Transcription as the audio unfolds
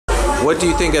What do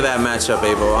you think of that matchup,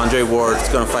 Abel? Andre Ward's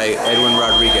going to fight Edwin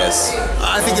Rodriguez.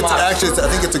 I think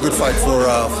it's a good fight for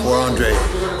Andre.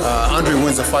 Andre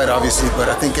wins the fight, obviously, but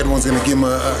I think Edwin's going to give him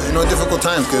a difficult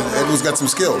time because Edwin's got some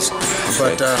skills.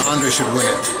 But Andre should win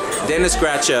it. Denis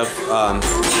Grachev,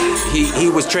 he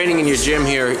was training in your gym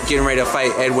here, getting ready to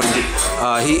fight Edwin.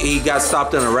 He got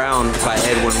stopped in a round by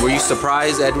Edwin. Were you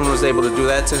surprised Edwin was able to do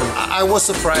that to him? I was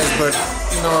surprised, but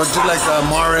just like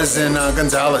Mares and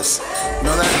Gonzalez,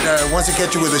 that once they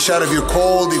catch you with a shot, if you're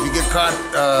cold, if you get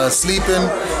caught sleeping,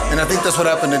 and I think that's what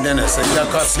happened to Denis. He got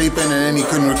caught sleeping and then he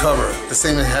couldn't recover. The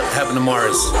same happened to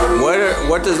Mares.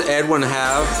 What does Edwin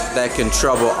have that can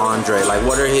trouble Andre? Like,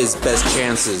 what are his best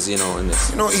chances, in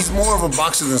this? He's more of a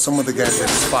boxer than some of the guys at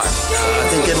the spot. I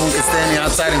think Edwin can stay on the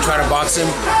outside and try to box him,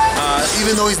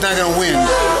 even though he's not going to win,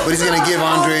 but he's going to give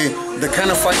Andre the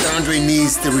kind of fight that Andre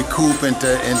needs to recoup and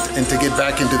to get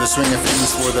back into the swing of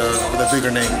things for the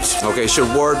bigger names. Okay, should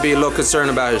Ward be a little concerned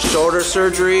about his shoulder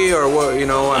surgery, or what?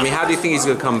 How do you think he's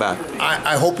going to come back?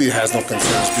 I hope he has no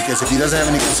concerns, because if he doesn't have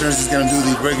any concerns, he's going to do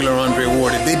the regular Andre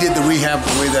Ward. If they did the rehab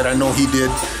the way that I know he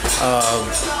did,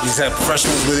 he's had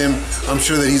professionals with him, I'm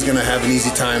sure that he's going to have an easy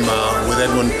time with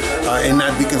Edwin and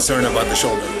not be concerned about the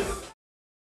shoulder.